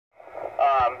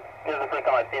This is the first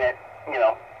time I've seen it, you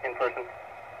know, in person.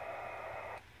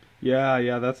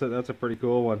 Yeah, that's a pretty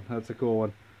cool one. That's a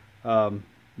cool one.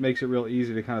 Makes it real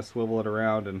easy to kind of swivel it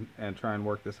around and try and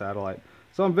work the satellite.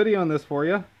 So I'm videoing this for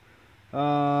you.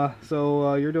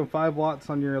 You're doing 5 watts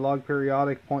on your log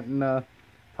periodic, pointing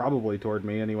probably toward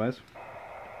me anyways.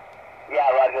 Yeah,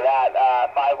 roger that.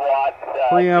 5 watts.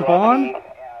 Preamp on? And,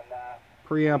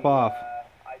 preamp off.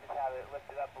 I just have it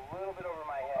lifted up a little bit over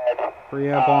my head.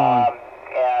 Preamp on.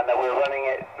 And we're running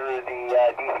it through the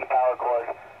DC power cord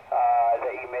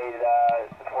that you made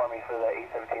for me for the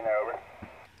 817 there, over.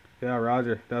 Yeah,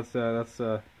 roger. That's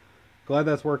glad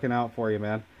that's working out for you,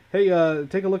 man. Hey,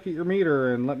 take a look at your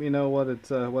meter and let me know what it's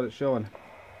showing.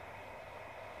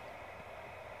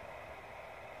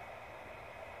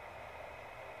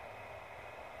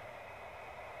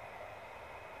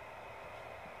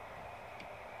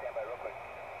 Stand by real quick.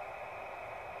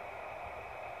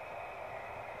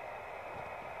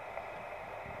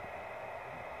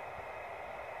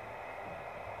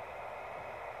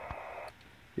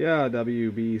 Yeah,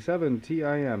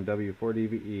 WB7TIM,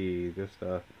 W4DVE. Just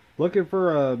looking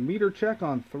for a meter check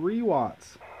on 3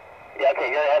 watts. Yeah,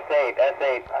 okay, you're S8,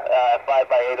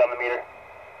 5x8 on the meter.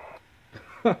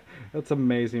 That's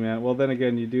amazing, man. Well, then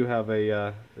again, you do have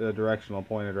a directional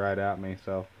pointed right at me,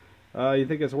 so you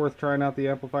think it's worth trying out the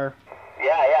amplifier?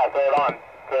 Yeah, throw it on.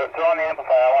 Throw on the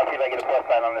amplifier. I want to see if I get a plus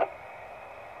sign on this.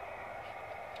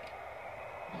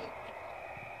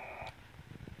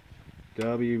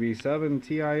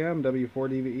 WB7TIM,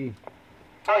 W4DVE.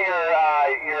 So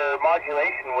your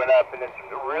modulation went up, and it's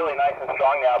really nice and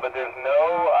strong now, but there's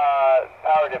no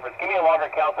power difference. Give me a longer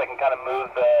count so I can kind of move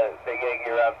the Yagi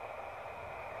around.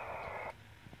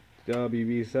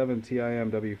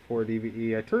 WB7TIM,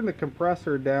 W4DVE. I turned the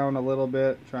compressor down a little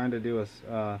bit, trying to give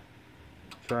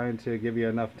you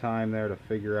enough time there to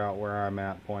figure out where I'm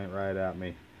at. Point right at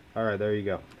me. All right, there you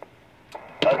go.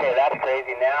 Okay, that's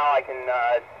crazy. Now I can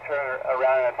turn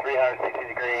around in a 360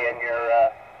 degree, and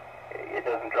it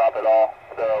doesn't drop at all.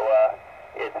 So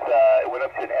it went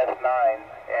up to an S9,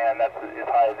 and that's as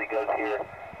high as it goes here.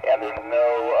 And there's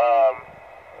no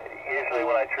usually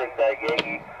when I turn the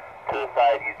Yagi to the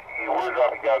side, you were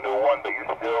dropping down to a 1, but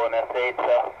you're still an S8,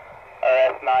 or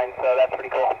S9. So that's pretty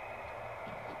cool.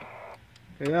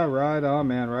 Yeah, right on,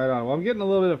 man, right on. Well, I'm getting a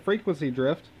little bit of frequency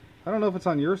drift. I don't know if it's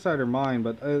on your side or mine,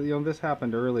 but you know, this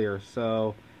happened earlier,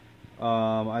 so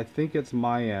I think it's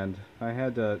my end. I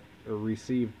had to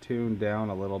receive tune down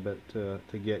a little bit to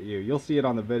get you. You'll see it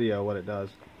on the video what it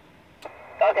does.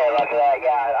 Okay, roger that.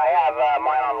 Yeah, I have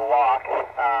mine on lock.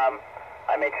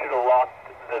 I made sure to lock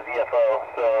the VFO,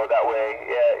 so that way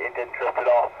it didn't drift at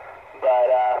all. But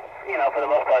you know, for the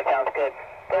most part, it sounds good.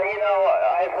 But you know,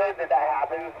 I've heard that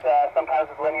happens sometimes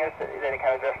with linears, then it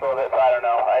kind of drifts a little bit, so I don't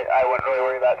know. I wouldn't really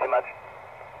worry about it too much.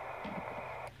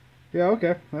 Yeah,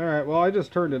 okay. All right. Well, I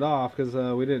just turned it off because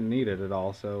we didn't need it at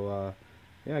all. So,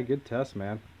 yeah, good test,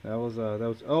 man. That was.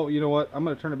 Oh, you know what? I'm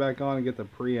gonna turn it back on and get the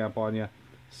preamp on you.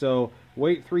 So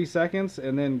wait 3 seconds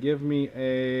and then give me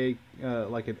a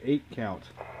like an 8 count.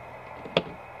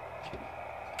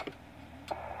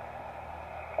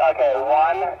 Okay,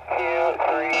 1, 2, 3,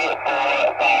 4,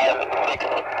 5, 6,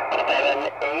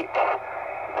 7, 8,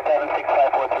 7, 6,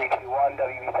 5, 4, 3, 2, 1,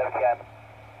 WB7TIM.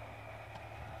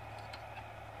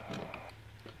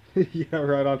 Yeah,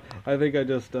 right on. I think I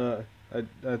just I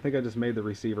just made the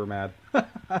receiver mad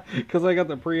because I got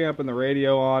the preamp and the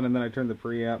radio on, and then I turned the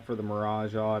preamp for the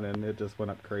Mirage on, and it just went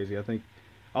up crazy. I think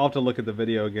I'll have to look at the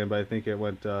video again, but I think it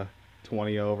went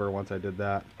 20 over once I did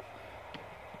that.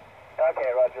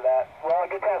 Okay, roger that. Well,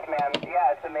 good test, man.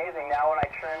 Yeah, it's amazing. Now when I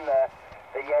turn the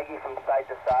Yagi from side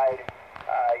to side,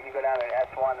 you go down to an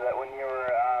S1. That when you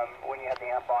had the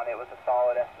amp on, it was a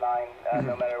solid S9,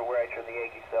 no matter where I turned the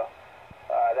Yagi. So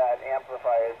that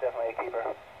amplifier is definitely a keeper.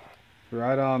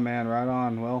 Right on, man. Right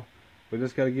on. Well, we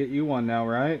just got to get you one now,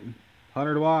 right?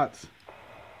 100 watts.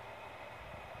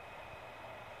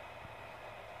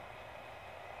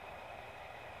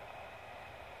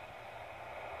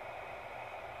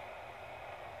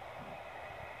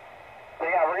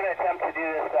 We're going to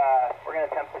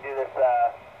attempt to do this,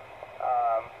 oh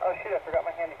shoot, I forgot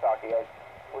my handy talkie. I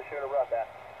wish I would have brought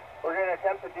that. We're going to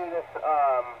attempt to do this,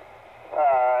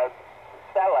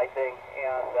 satellite thing,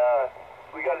 and,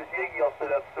 we got a Yagi all set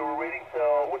up, so we're waiting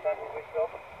till, what time did we go?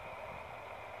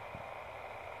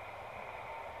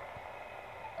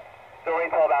 So we're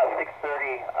waiting till about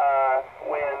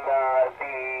 6:30, when,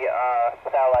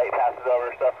 the, satellite passes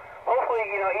over, so hopefully,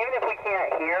 you know, even if we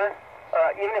can't hear,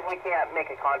 even if we can't make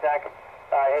a contact,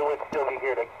 it would still be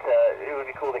here it would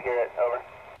be cool to hear it, over.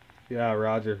 Yeah,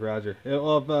 roger, roger.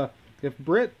 Well, if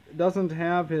Britt doesn't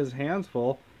have his hands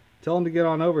full, tell him to get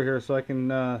on over here so I can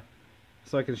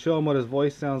show him what his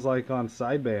voice sounds like on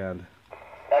sideband.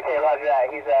 Okay, roger that.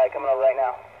 He's coming over right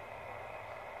now.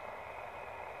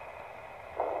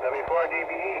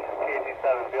 W4DBE,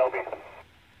 KX3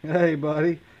 WB7TIM. Hey,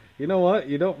 buddy. You know what?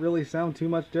 You don't really sound too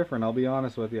much different. I'll be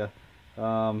honest with you.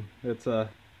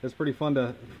 It's pretty fun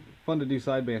to do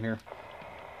sideband here.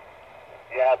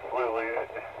 Yeah, absolutely.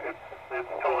 It's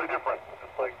totally different.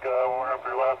 Just like when we were up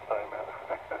here last time, man.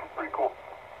 It's pretty cool.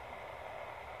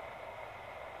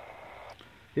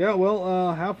 Yeah,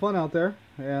 well, have fun out there,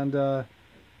 and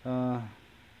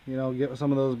you know, get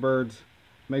some of those birds.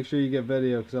 Make sure you get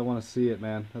video because I want to see it,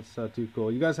 man. That's too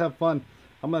cool. You guys have fun.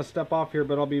 I'm gonna step off here,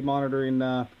 but I'll be monitoring.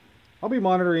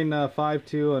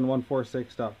 5.2 and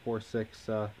 146.46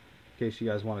 in case you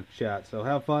guys want to chat. So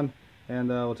have fun, and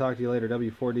we'll talk to you later.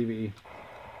 W4DVE.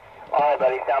 All right,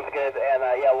 buddy. Sounds good. And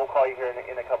yeah, we'll call you here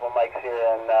in a couple of mics here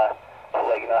and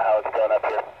let you know how it's going up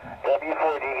here.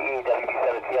 W4DVE,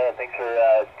 WB7TIM. Thanks for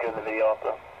doing the video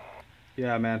also.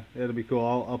 Yeah, man. It'll be cool.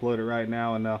 I'll upload it right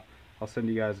now, and I'll send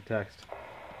you guys a text.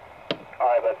 All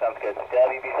right, bud. Sounds good.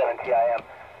 WB7TIM.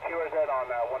 QRZ on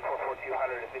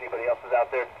 144-200 if anybody else is out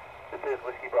there. This is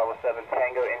Whiskey Bravo 7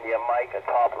 Tango India Mike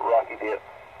atop Rocky Dip.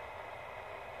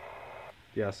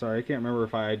 Yeah, sorry. I can't remember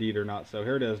if I ID'd or not, so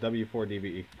here it is,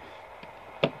 W4DVE.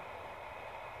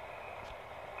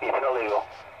 Keeping illegal.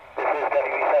 This is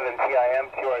WB7TIM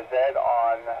QRZ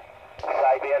on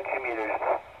sideband 2 meters.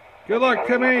 Good luck,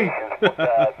 Timmy!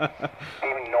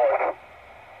 Steaming north.